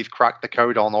that we've cracked the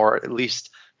code on, or at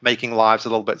least making lives a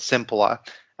little bit simpler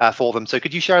for them. So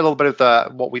could you share a little bit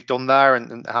of what we've done there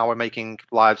and how we're making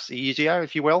lives easier,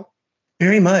 if you will?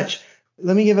 Very much.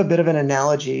 Let me give a bit of an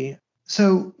analogy.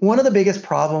 So one of the biggest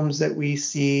problems that we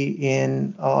see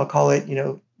in, I'll call it,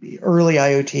 the early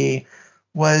IoT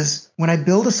was when I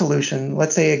build a solution,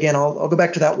 let's say, again, I'll go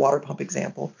back to that water pump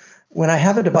example. When I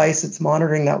have a device that's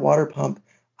monitoring that water pump,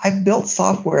 I've built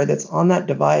software that's on that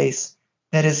device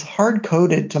that is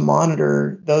hard-coded to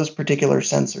monitor those particular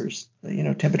sensors,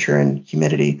 temperature and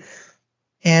humidity.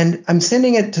 And I'm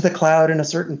sending it to the cloud in a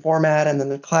certain format, and then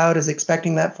the cloud is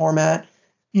expecting that format.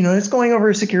 It's going over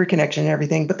a secure connection and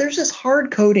everything, but there's this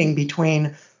hard coding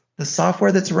between the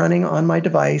software that's running on my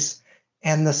device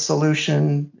and the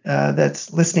solution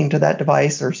that's listening to that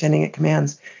device or sending it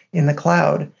commands in the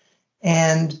cloud.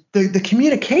 And the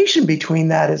communication between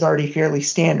that is already fairly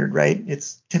standard, right?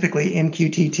 It's typically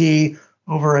MQTT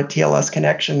over a TLS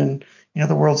connection, and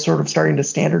the world's sort of starting to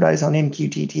standardize on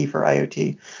MQTT for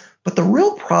IoT. But the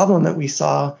real problem that we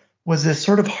saw was this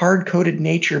sort of hard-coded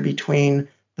nature between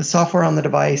the software on the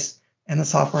device and the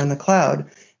software in the cloud.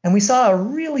 And we saw a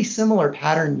really similar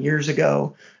pattern years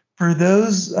ago. For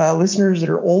those listeners that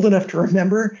are old enough to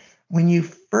remember, when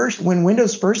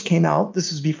Windows first came out,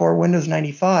 this was before Windows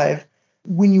 95,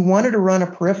 when you wanted to run a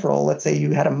peripheral, let's say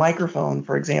you had a microphone,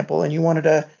 for example, and you wanted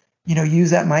to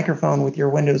use that microphone with your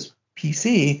Windows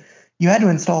PC, you had to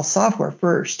install software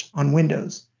first on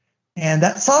Windows. And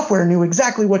that software knew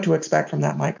exactly what to expect from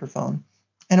that microphone.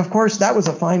 And of course, that was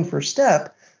a fine first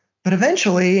step. But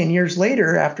eventually, and years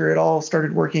later, after it all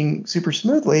started working super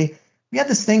smoothly, we had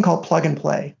this thing called plug and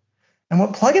play. And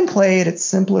what plug and play at its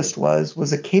simplest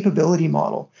was a capability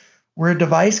model where a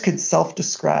device could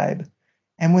self-describe.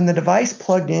 And when the device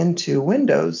plugged into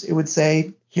Windows, it would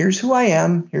say, here's who I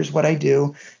am, here's what I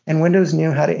do, and Windows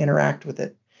knew how to interact with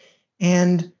it.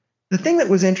 And the thing that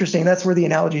was interesting, that's where the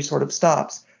analogy sort of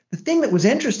stops. The thing that was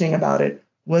interesting about it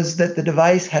was that the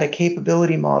device had a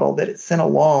capability model that it sent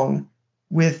along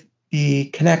with the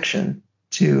connection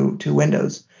to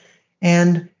Windows.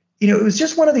 And it was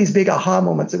just one of these big aha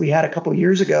moments that we had a couple of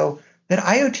years ago that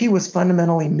IoT was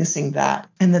fundamentally missing that,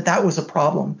 and that was a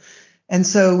problem. And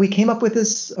so we came up with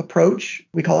this approach.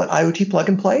 We call it IoT plug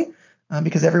and play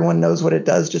because everyone knows what it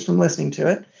does just from listening to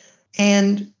it.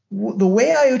 And the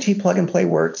way IoT plug and play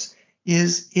works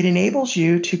is it enables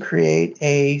you to create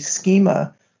a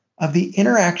schema of the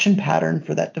interaction pattern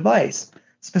for that device,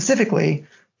 specifically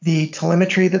the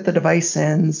telemetry that the device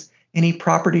sends, any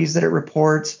properties that it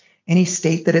reports, any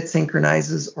state that it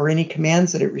synchronizes, or any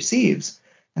commands that it receives.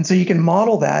 And so you can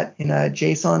model that in a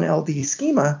JSON LD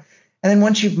schema. And then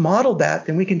once you've modeled that,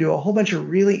 then we can do a whole bunch of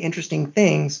really interesting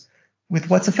things with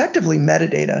what's effectively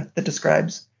metadata that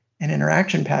describes an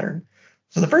interaction pattern.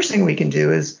 So the first thing we can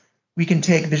do is we can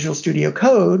take Visual Studio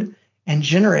Code and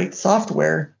generate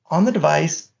software on the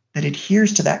device that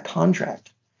adheres to that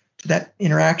contract, to that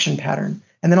interaction pattern.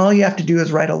 And then all you have to do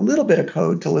is write a little bit of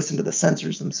code to listen to the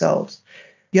sensors themselves.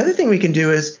 The other thing we can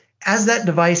do is, as that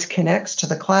device connects to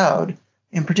the cloud,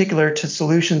 in particular to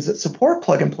solutions that support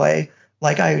plug and play,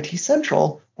 like IoT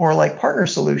Central or like partner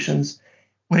solutions,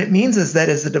 what it means is that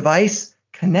as the device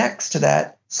connects to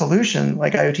that solution,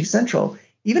 like IoT Central,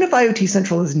 even if IoT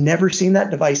Central has never seen that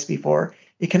device before,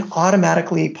 it can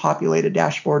automatically populate a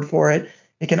dashboard for it.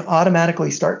 It can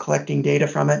automatically start collecting data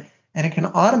from it, and it can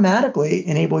automatically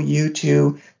enable you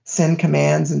to send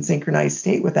commands and synchronize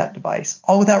state with that device,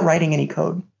 all without writing any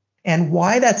code. And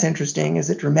why that's interesting is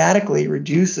it dramatically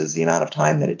reduces the amount of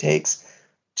time that it takes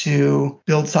to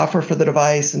build software for the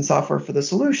device and software for the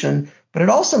solution. But it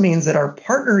also means that our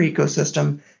partner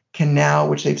ecosystem can now,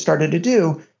 which they've started to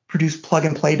do, produce plug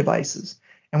and play devices.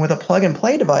 And with a plug and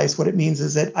play device, what it means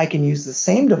is that I can use the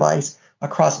same device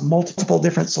across multiple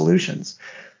different solutions.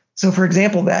 So for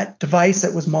example, that device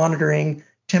that was monitoring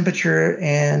temperature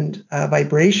and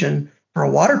vibration for a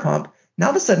water pump, now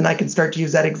all of a sudden I can start to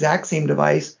use that exact same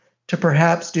device to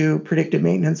perhaps do predictive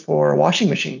maintenance for a washing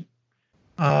machine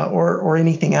or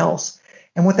anything else.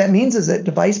 And what that means is that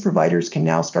device providers can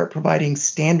now start providing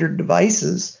standard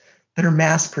devices that are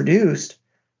mass produced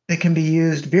that can be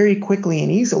used very quickly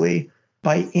and easily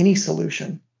by any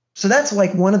solution. So that's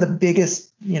like one of the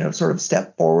biggest, sort of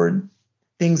step forward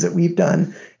things that we've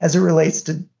done as it relates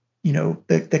to,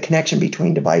 the connection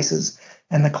between devices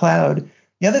and the cloud.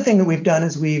 The other thing that we've done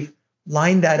is we've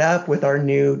lined that up with our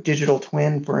new digital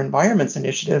twin for environments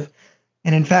initiative.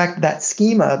 And in fact, that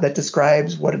schema that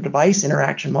describes what a device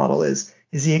interaction model is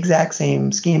the exact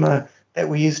same schema that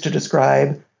we use to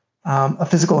describe a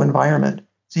physical environment.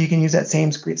 So you can use that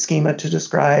same schema to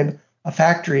describe a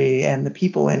factory and the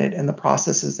people in it and the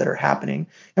processes that are happening.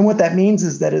 And what that means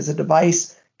is that as a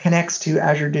device connects to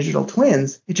Azure Digital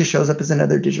Twins, it just shows up as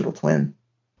another digital twin.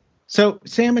 So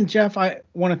Sam and Jeff, I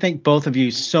want to thank both of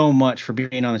you so much for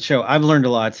being on the show. I've learned a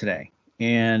lot today.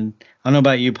 And I don't know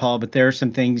about you, Paul, but there are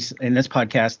some things in this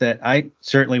podcast that I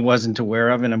certainly wasn't aware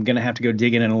of, and I'm going to have to go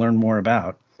dig in and learn more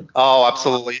about. Oh,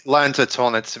 absolutely. Learned a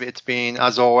ton. It's been,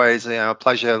 as always, a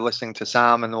pleasure listening to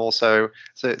Sam, and also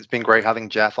it's been great having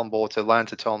Jeff on board to learn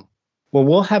a ton. Well,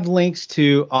 we'll have links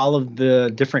to all of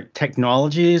the different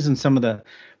technologies and some of the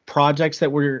projects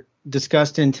that were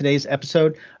discussed in today's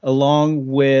episode, along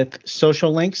with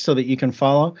social links so that you can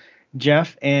follow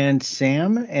Jeff and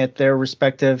Sam at their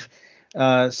respective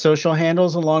social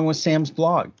handles, along with Sam's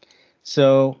blog.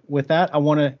 So with that, I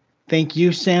want to thank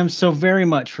you, Sam, so very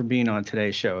much for being on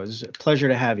today's show. It was a pleasure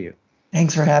to have you.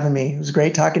 Thanks for having me. It was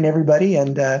great talking to everybody,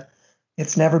 and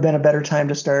it's never been a better time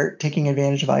to start taking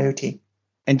advantage of IoT.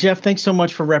 And Jeff, thanks so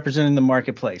much for representing the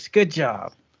marketplace. Good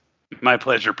job. My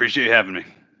pleasure. Appreciate you having me.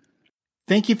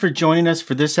 Thank you for joining us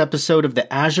for this episode of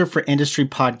the Azure for Industry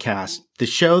podcast, the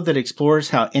show that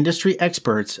explores how industry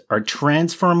experts are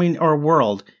transforming our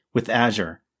world with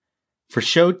Azure. For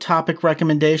show topic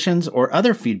recommendations or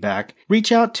other feedback,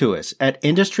 reach out to us at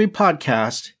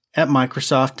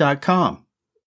industrypodcast@microsoft.com.